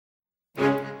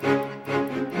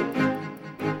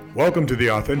Welcome to the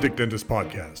Authentic Dentist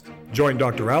Podcast. Join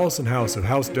Dr. Allison House of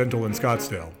House Dental in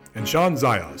Scottsdale and Shawn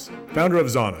Zayas, founder of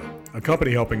Zana, a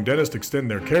company helping dentists extend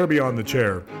their care beyond the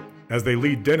chair as they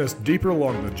lead dentists deeper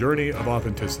along the journey of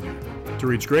authenticity to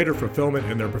reach greater fulfillment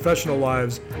in their professional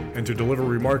lives and to deliver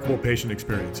remarkable patient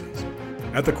experiences.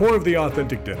 At the core of the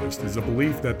Authentic Dentist is a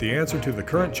belief that the answer to the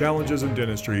current challenges in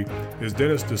dentistry is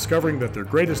dentists discovering that their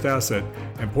greatest asset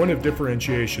and point of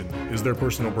differentiation is their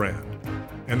personal brand,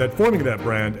 and that forming that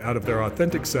brand out of their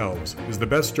authentic selves is the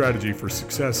best strategy for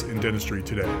success in dentistry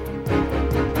today.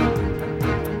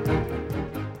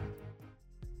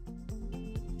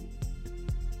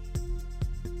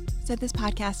 So this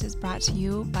podcast is brought to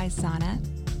you by Zana,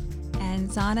 and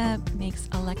Zana makes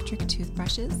electric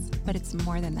toothbrushes, but it's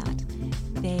more than that.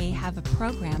 They have a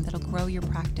program that'll grow your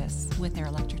practice with their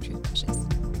electric toothbrushes.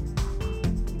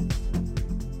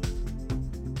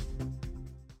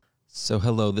 So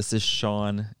hello, this is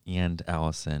Shawn and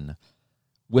Allison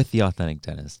with the Authentic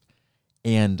Dentist,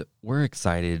 and we're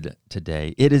excited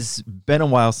today. It has been a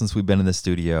while since we've been in the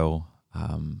studio.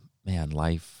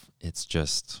 Life, it's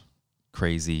just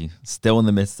crazy, still in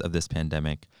the midst of this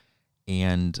pandemic,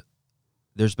 and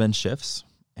there's been shifts,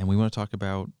 and we want to talk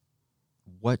about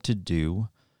what to do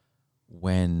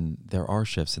when there are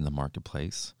shifts in the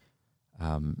marketplace.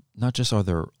 Not just are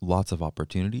there lots of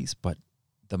opportunities, but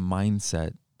the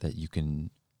mindset that you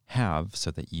can have so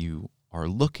that you are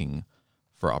looking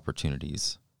for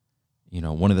opportunities. You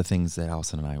know, one of the things that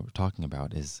Allison and I were talking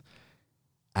about is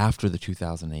after the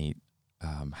 2008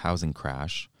 housing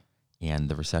crash and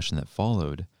the recession that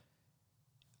followed,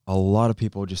 a lot of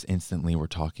people just instantly were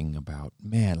talking about,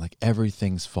 man, like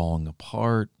everything's falling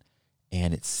apart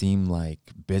and it seemed like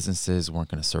businesses weren't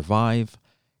going to survive.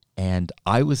 And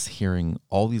I was hearing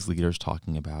all these leaders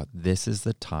talking about this is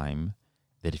the time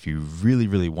that if you really,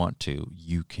 really want to,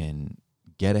 you can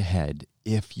get ahead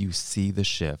if you see the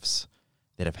shifts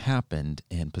that have happened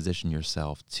and position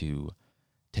yourself to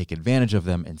take advantage of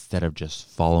them instead of just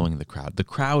following the crowd. The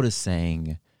crowd is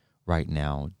saying right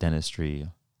now, dentistry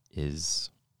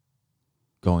is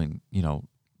going,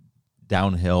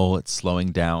 downhill. It's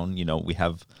slowing down. We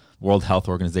have World Health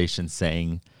Organization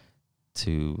saying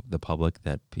to the public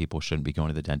that people shouldn't be going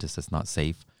to the dentist. It's not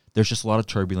safe. There's just a lot of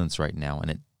turbulence right now, and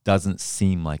it doesn't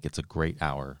seem like it's a great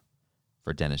hour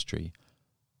for dentistry,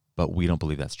 but we don't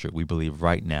believe that's true. We believe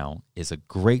right now is a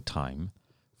great time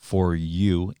for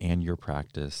you and your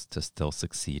practice to still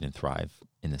succeed and thrive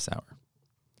in this hour.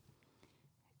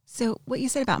 So what you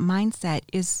said about mindset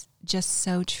is just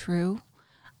so true.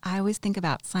 I always think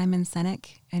about Simon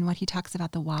Sinek and what he talks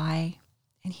about the why.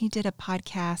 And he did a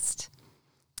podcast,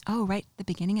 right at the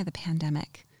beginning of the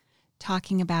pandemic,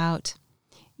 talking about,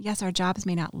 yes, our jobs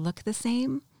may not look the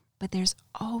same, but there's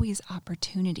always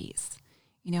opportunities.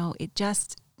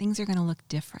 Things are going to look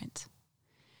different.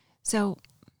 So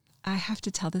I have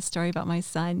to tell this story about my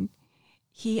son.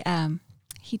 He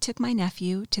took my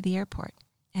nephew to the airport,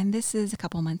 and this is a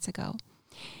couple months ago.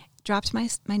 Dropped my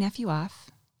nephew off,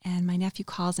 and my nephew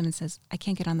calls him and says, I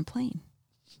can't get on the plane.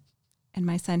 And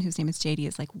my son, whose name is JD,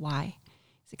 is like, why?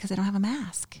 He said, because I don't have a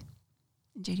mask.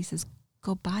 And JD says,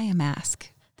 go buy a mask.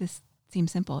 This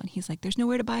seems simple. And he's like, there's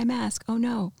nowhere to buy a mask. Oh,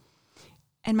 no.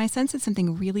 And my son said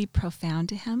something really profound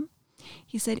to him.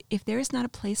 He said, if there is not a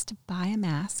place to buy a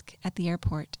mask at the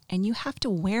airport and you have to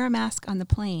wear a mask on the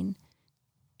plane,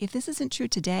 if this isn't true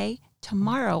today,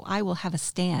 tomorrow I will have a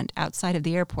stand outside of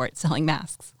the airport selling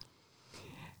masks.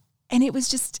 And it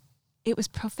was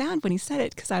profound when he said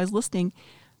it because I was listening.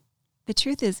 The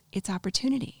truth is, it's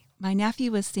opportunity. My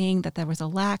nephew was seeing that there was a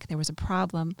lack, there was a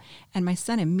problem, and my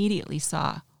son immediately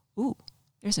saw, ooh,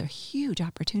 there's a huge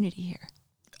opportunity here.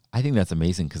 I think that's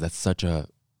amazing because that's such a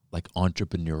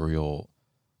entrepreneurial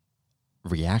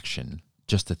reaction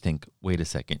just to think, wait a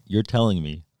second, you're telling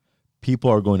me people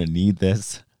are going to need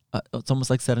this? It's almost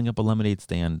like setting up a lemonade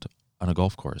stand on a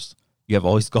golf course. You have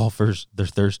all these golfers, they're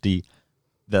thirsty.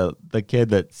 The kid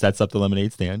that sets up the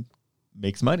lemonade stand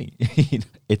makes money.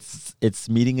 It's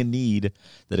meeting a need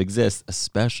that exists,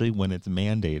 especially when it's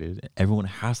mandated. Everyone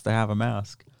has to have a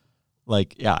mask. I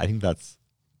think that's...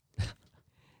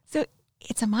 So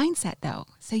it's a mindset, though.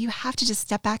 So you have to just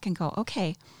step back and go,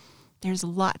 okay, there's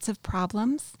lots of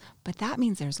problems, but that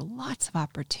means there's lots of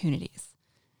opportunities.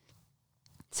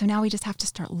 So now we just have to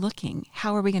start looking.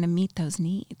 How are we going to meet those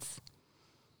needs?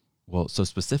 Well, so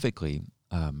specifically,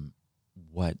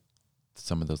 what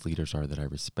some of those leaders are that I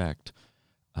respect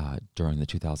during the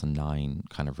 2009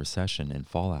 kind of recession and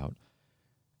fallout,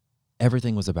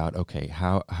 everything was about, okay,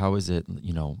 how is it,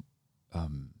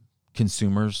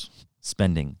 consumers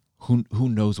spending? Who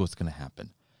knows what's going to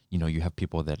happen? You have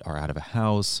people that are out of a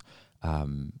house.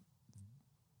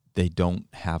 they don't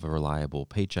have a reliable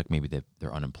paycheck. Maybe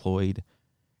they're unemployed.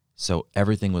 So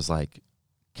everything was like,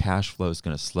 cash flow is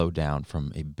going to slow down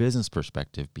from a business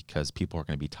perspective because people are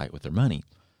going to be tight with their money.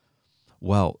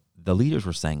 Well, the leaders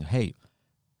were saying, hey,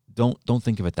 don't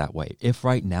think of it that way. If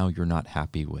right now you're not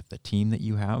happy with the team that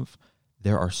you have,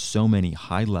 there are so many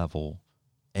high-level,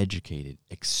 educated,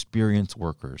 experienced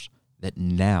workers that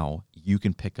now you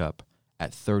can pick up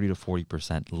at 30 to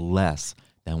 40% less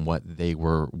than what they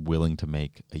were willing to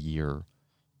make a year,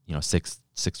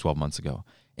 12 months ago.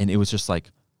 And it was just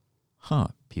like,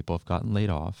 people have gotten laid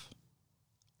off,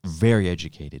 very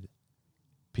educated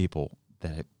people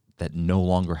that no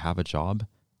longer have a job.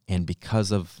 And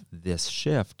because of this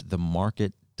shift, the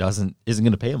market isn't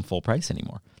going to pay them full price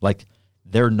anymore. Like,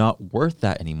 they're not worth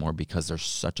that anymore because there's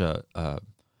such a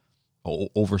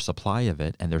oversupply of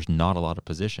it, and there's not a lot of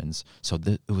positions. So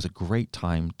it was a great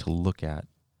time to look at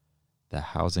the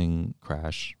housing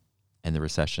crash and the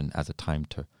recession as a time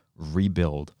to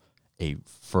rebuild a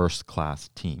first-class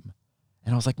team.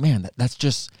 And I was like, man, that's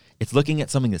just, it's looking at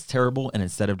something that's terrible, and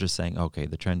instead of just saying, okay,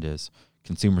 the trend is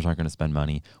consumers aren't going to spend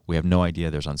money, we have no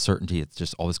idea, there's uncertainty, it's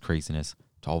just all this craziness,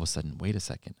 to all of a sudden, wait a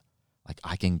second, like,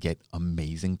 I can get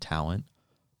amazing talent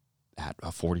at a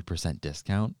 40%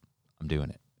 discount, I'm doing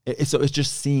it. So it's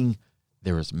just seeing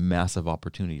there was massive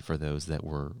opportunity for those that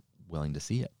were willing to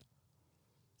see it.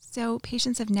 So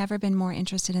patients have never been more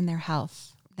interested in their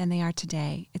health than they are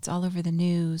today. It's all over the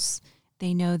news.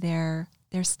 They know their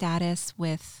status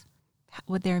with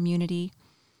their immunity.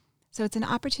 So it's an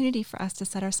opportunity for us to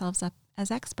set ourselves up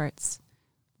as experts.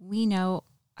 We know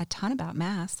a ton about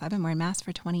masks. I've been wearing masks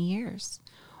for 20 years.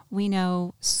 We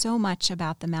know so much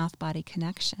about the mouth-body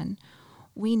connection.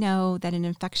 We know that an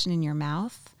infection in your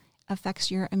mouth affects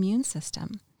your immune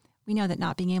system. We know that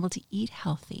not being able to eat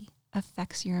healthy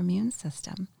affects your immune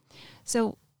system.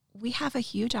 So we have a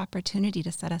huge opportunity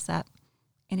to set us up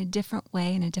in a different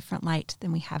way, in a different light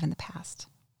than we have in the past.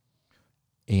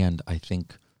 And I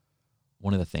think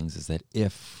one of the things is that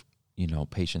if,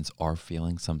 patients are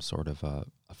feeling some sort of a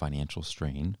financial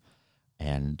strain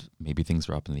and maybe things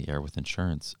are up in the air with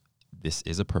insurance, this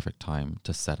is a perfect time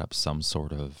to set up some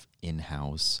sort of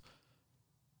in-house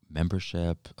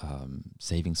membership,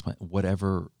 savings plan,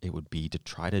 whatever it would be, to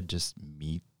try to just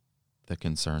meet the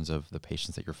concerns of the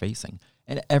patients that you're facing.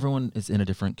 And everyone is in a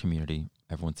different community.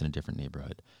 Everyone's in a different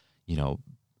neighborhood.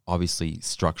 Obviously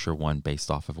structure one based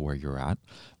off of where you're at.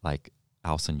 Like,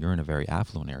 Allison, you're in a very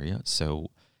affluent area. So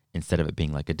instead of it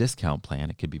being like a discount plan,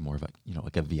 it could be more of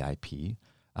like a VIP,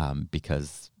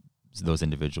 because those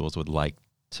individuals would like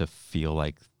to feel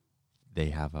like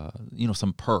they have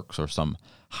some perks or some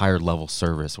higher level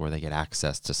service where they get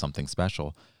access to something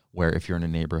special. Where if you're in a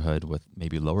neighborhood with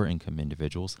maybe lower income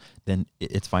individuals, then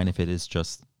it's fine if it is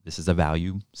just, this is a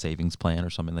value savings plan or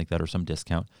something like that, or some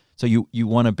discount. So you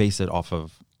want to base it off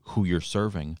of who you're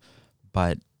serving,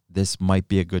 but this might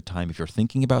be a good time if you're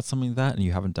thinking about something like that and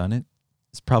you haven't done it.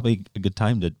 It's probably a good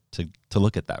time to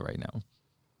look at that right now.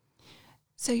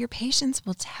 So your patients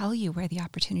will tell you where the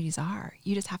opportunities are.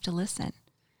 You just have to listen.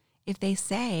 If they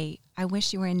say, I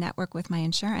wish you were in network with my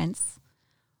insurance,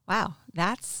 wow,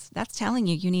 that's telling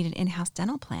you need an in-house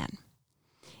dental plan.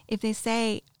 If they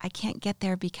say, I can't get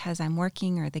there because I'm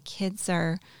working or the kids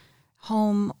are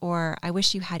home, or I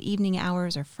wish you had evening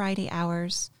hours or Friday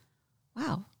hours,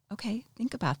 wow, okay,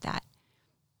 think about that.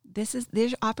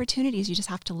 There's opportunities, you just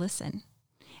have to listen.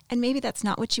 And maybe that's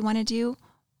not what you want to do,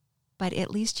 but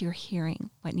at least you're hearing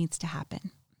what needs to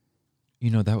happen.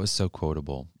 That was so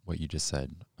quotable, what you just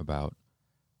said about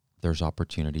there's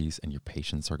opportunities and your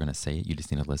patients are going to say it. You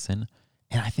just need to listen.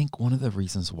 And I think one of the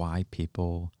reasons why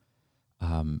people,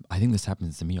 I think this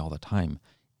happens to me all the time,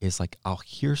 is like, I'll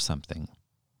hear something,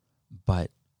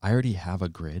 but I already have a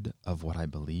grid of what I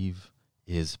believe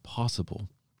is possible,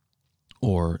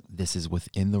 or this is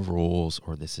within the rules,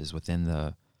 or this is within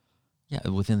the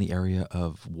area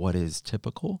of what is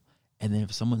typical. And then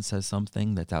if someone says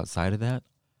something that's outside of that,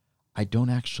 I don't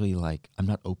actually I'm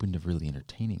not open to really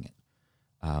entertaining it.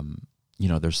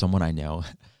 There's someone I know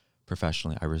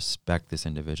professionally, I respect this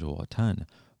individual a ton,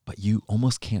 but you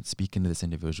almost can't speak into this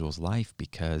individual's life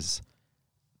because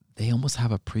they almost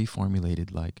have a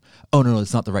pre-formulated oh no,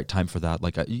 it's not the right time for that.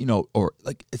 Or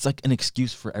it's like an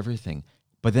excuse for everything.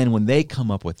 But then when they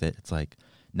come up with it, it's like,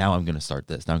 now I'm going to start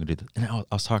this. Now I'm going to do this. And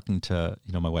I was talking to,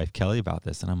 my wife Kelly about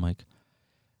this, and I'm like,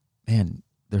 man,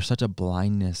 there's such a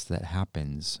blindness that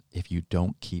happens if you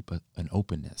don't keep an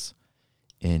openness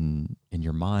in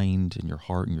your mind, in your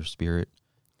heart, in your spirit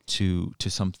to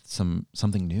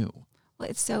something new. Well,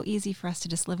 it's so easy for us to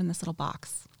just live in this little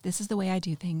box. This is the way I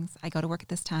do things. I go to work at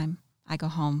this time. I go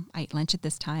home. I eat lunch at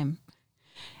this time.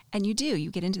 And you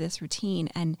get into this routine,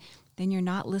 and then you're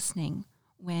not listening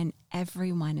when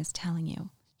everyone is telling you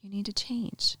need to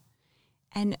change.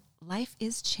 And life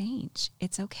is change.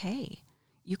 It's okay.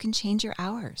 You can change your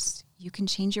hours. You can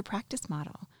change your practice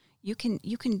model. You can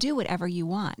do whatever you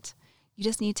want. You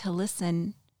just need to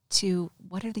listen to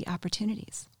what are the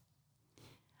opportunities.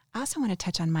 I also want to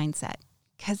touch on mindset,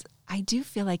 because I do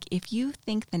feel like if you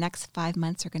think the next 5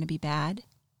 months are going to be bad,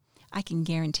 I can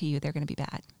guarantee you they're going to be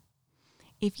bad.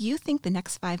 If you think the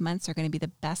next 5 months are going to be the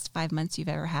best 5 months you've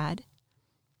ever had,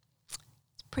 it's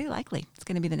pretty likely it's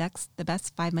going to be the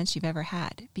best 5 months you've ever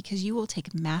had, because you will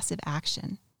take massive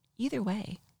action either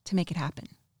way to make it happen.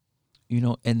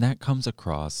 And that comes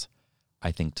across,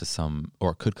 I think, to some,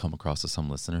 or could come across to some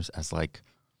listeners as like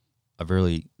a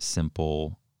really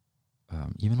simple,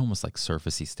 even almost like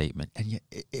surfacey statement. And yet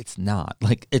it's not.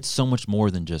 Like, it's so much more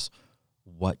than just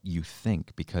what you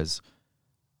think, because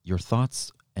your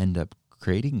thoughts end up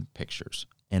creating pictures.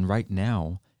 And right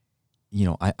now,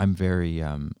 I'm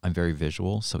very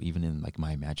visual. So even in like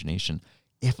my imagination,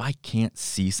 if I can't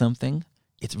see something,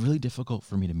 it's really difficult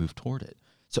for me to move toward it.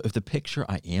 So if the picture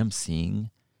I am seeing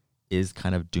is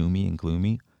kind of doomy and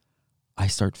gloomy, I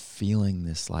start feeling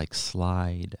this like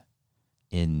slide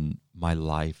in my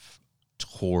life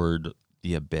toward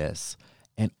the abyss.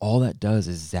 And all that does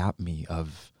is zap me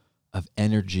of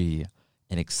energy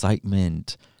and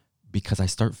excitement, because I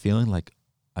start feeling like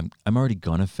I'm already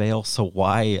gonna fail. So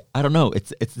why? I don't know.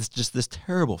 It's just this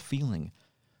terrible feeling.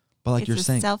 But like you're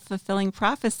saying, it's a self-fulfilling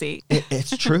prophecy.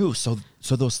 It's true. So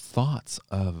those thoughts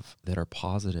that are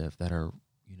positive, that are,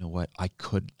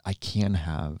 I can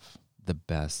have the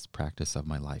best practice of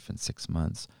my life in 6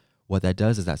 months. What that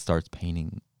does is that starts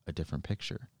painting a different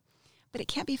picture. But it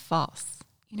can't be false.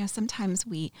 Sometimes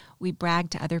we brag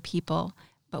to other people,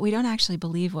 but we don't actually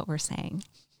believe what we're saying.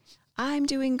 I'm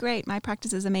doing great. My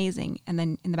practice is amazing. And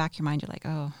then in the back of your mind, you're like,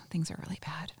 oh, things are really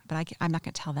bad. But I'm not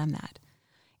going to tell them that.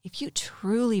 If you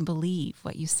truly believe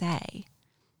what you say,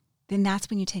 then that's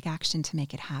when you take action to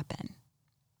make it happen.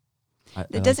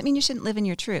 That doesn't mean you shouldn't live in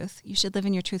your truth. You should live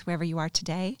in your truth wherever you are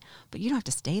today, but you don't have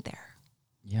to stay there.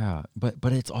 Yeah, but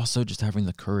it's also just having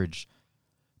the courage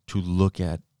to look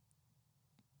at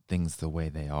things the way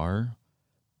they are,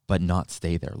 but not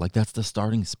stay there. Like, that's the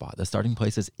starting spot. The starting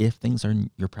place is, if things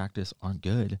in your practice aren't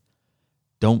good,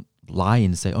 don't lie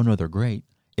and say, oh no, they're great.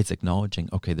 It's acknowledging,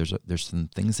 okay, there's some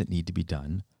things that need to be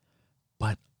done,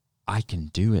 but I can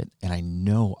do it. And I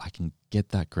know I can get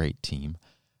that great team.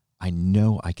 I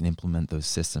know I can implement those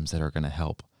systems that are going to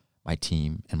help my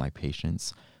team and my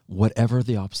patients. Whatever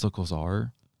the obstacles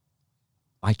are,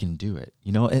 I can do it.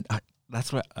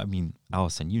 That's what I mean,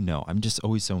 Allison, I'm just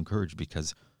always so encouraged,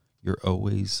 because you're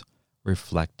always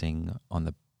reflecting on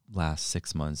the last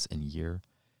 6 months and year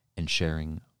and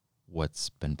sharing what's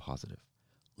been positive.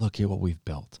 Look at what we've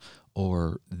built,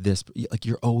 or this, like,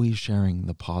 you're always sharing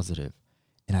the positive.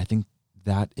 And I think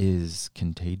that is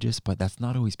contagious, but that's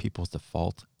not always people's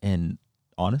default. And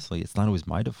honestly, it's not always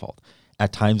my default.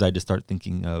 At times I just start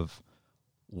thinking of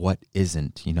what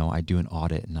isn't. I do an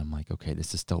audit and I'm like, okay,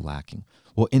 this is still lacking.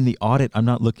 Well, in the audit, I'm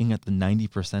not looking at the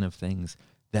 90% of things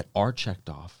that are checked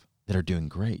off that are doing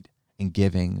great, and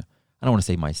giving, I don't want to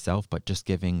say myself, but just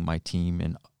giving my team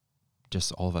and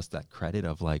just all of us that credit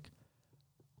of like,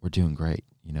 we're doing great,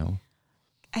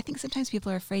 I think sometimes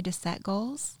people are afraid to set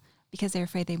goals because they're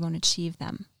afraid they won't achieve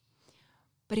them.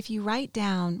 But if you write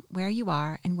down where you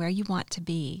are and where you want to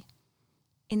be,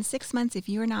 in 6 months, if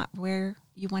you're not where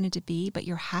you wanted to be, but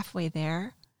you're halfway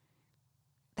there,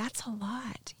 that's a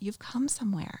lot. You've come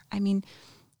somewhere. I mean,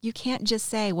 you can't just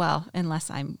say, well, unless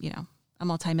I'm, a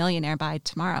multimillionaire by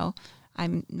tomorrow,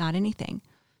 I'm not anything.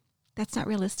 That's not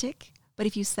realistic. But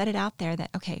if you set it out there that,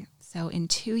 okay, so in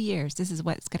 2 years, this is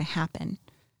what's going to happen,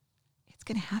 it's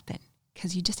going to happen,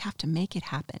 because you just have to make it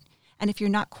happen. And if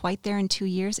you're not quite there in 2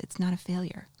 years, it's not a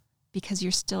failure, because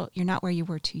you're not where you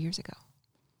were 2 years ago.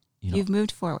 You've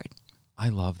moved forward. I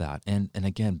love that. And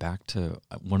again, back to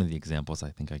one of the examples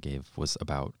I think I gave was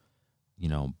about,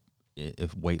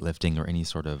 if weightlifting or any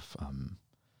sort of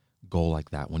goal like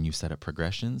that, when you set up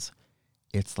progressions,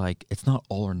 it's like, it's not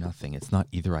all or nothing. It's not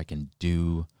either I can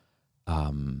do,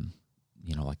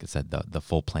 like I said, the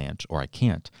full planche, or I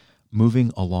can't.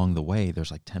 Moving along the way,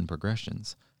 there's like 10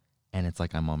 progressions, and it's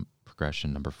like I'm on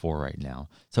progression number 4 right now.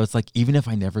 So it's like, even if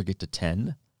I never get to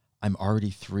 10, I'm already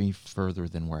 3 further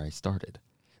than where I started.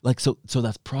 Like, so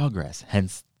that's progress,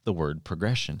 hence the word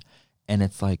progression. And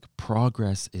it's like,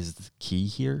 progress is the key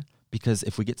here, because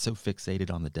if we get so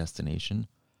fixated on the destination,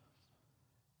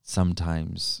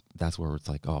 sometimes that's where it's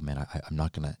like, oh man, I'm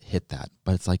not going to hit that.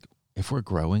 But it's like, if we're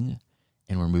growing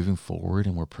and we're moving forward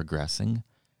and we're progressing,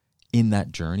 in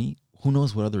that journey, who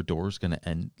knows what other doors going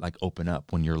to open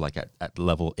up when you're like at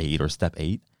level 8 or step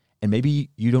 8. And maybe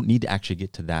you don't need to actually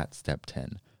get to that step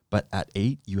 10. But at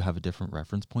 8, you have a different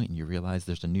reference point and you realize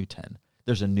there's a new 10.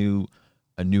 There's a new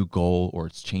goal, or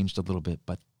it's changed a little bit.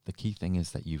 But the key thing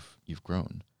is that you've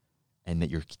grown and that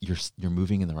you're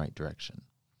moving in the right direction.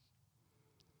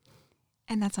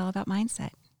 And that's all about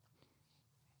mindset.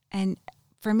 And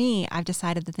for me, I've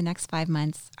decided that the next 5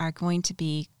 months are going to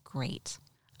be great.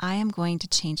 I am going to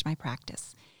change my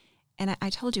practice. And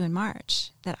I told you in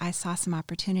March that I saw some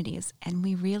opportunities, and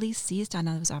we really seized on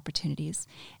those opportunities,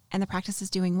 and the practice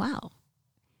is doing well.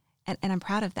 And I'm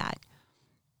proud of that.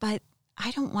 But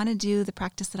I don't want to do the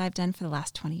practice that I've done for the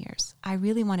last 20 years. I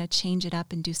really want to change it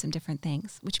up and do some different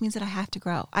things, which means that I have to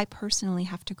grow. I personally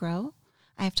have to grow.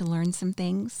 I have to learn some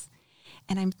things.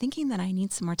 And I'm thinking that I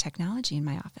need some more technology in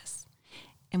my office.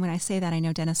 And when I say that, I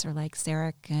know dentists are like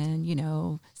CEREC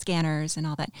and, scanners and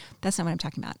all that. That's not what I'm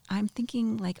talking about. I'm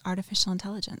thinking like artificial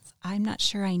intelligence. I'm not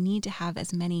sure I need to have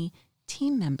as many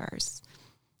team members.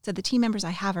 So the team members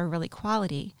I have are really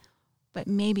quality, but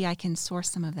maybe I can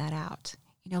source some of that out.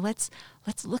 Let's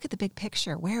look at the big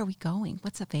picture. Where are we going?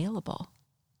 What's available?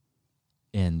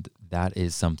 And that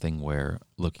is something where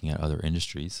looking at other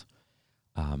industries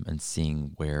and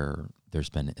seeing where there's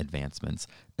been advancements.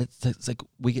 It's like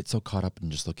we get so caught up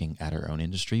in just looking at our own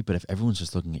industry, but if everyone's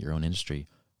just looking at your own industry,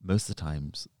 most of the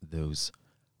times those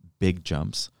big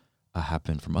jumps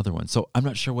happen from other ones. So I'm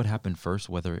not sure what happened first,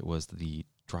 whether it was the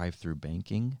drive-through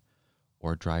banking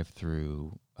or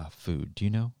drive-through food. Do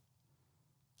you know?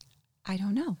 I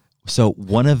don't know. So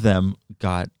one of them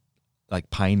got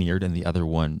pioneered and the other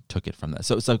one took it from that.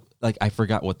 So I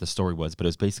forgot what the story was, but it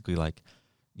was basically like,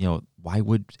 why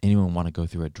would anyone want to go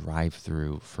through a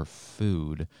drive-through for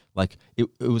food? It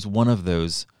was one of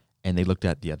those, and they looked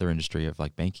at the other industry of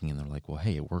banking, and they're like, well,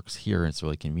 hey, it works here, and it's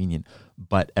really convenient.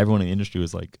 But everyone in the industry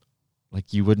was like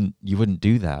you wouldn't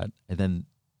do that. And then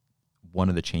one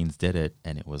of the chains did it,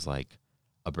 and it was like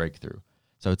a breakthrough.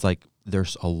 So it's like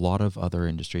there's a lot of other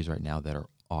industries right now that are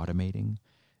automating,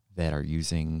 that are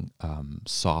using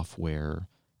software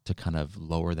to kind of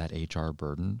lower that HR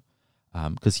burden.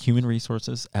 Because human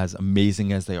resources, as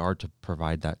amazing as they are to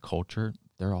provide that culture,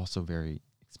 they're also very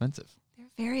expensive. They're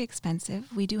very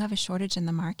expensive. We do have a shortage in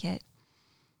the market.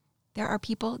 There are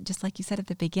people, just like you said at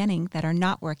the beginning, that are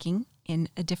not working in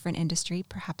a different industry,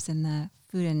 perhaps in the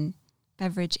food and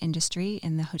beverage industry,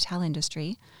 in the hotel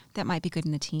industry, that might be good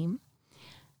in the team.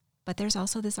 But there's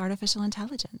also this artificial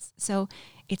intelligence. So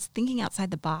it's thinking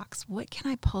outside the box. What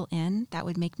can I pull in that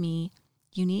would make me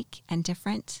unique and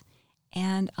different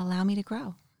and allow me to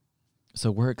grow?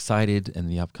 So we're excited in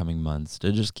the upcoming months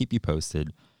to just keep you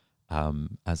posted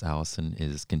as Allison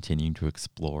is continuing to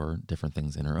explore different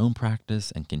things in her own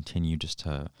practice and continue just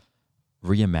to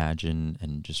reimagine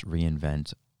and just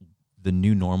reinvent the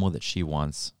new normal that she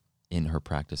wants in her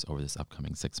practice over this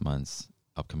upcoming 6 months,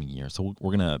 upcoming year. So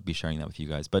we're going to be sharing that with you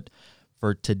guys. But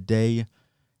for today,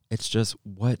 it's just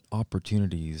what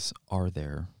opportunities are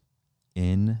there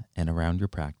in and around your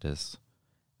practice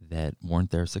that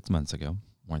weren't there 6 months ago,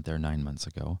 weren't there 9 months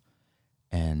ago,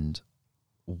 and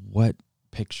what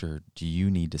picture do you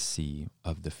need to see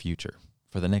of the future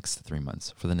for the next 3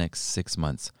 months, for the next 6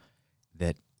 months,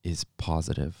 that is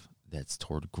positive, that's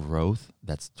toward growth,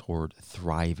 that's toward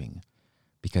thriving,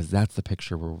 because that's the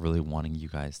picture we're really wanting you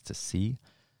guys to see.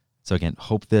 So again,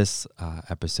 hope this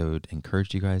episode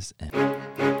encouraged you guys.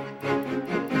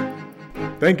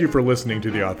 Thank you for listening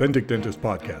to the Authentic Dentist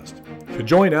Podcast. To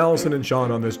join Allison and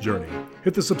Shawn on this journey,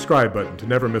 hit the subscribe button to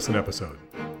never miss an episode.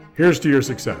 Here's to your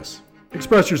success.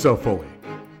 Express yourself fully.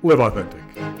 Live authentic.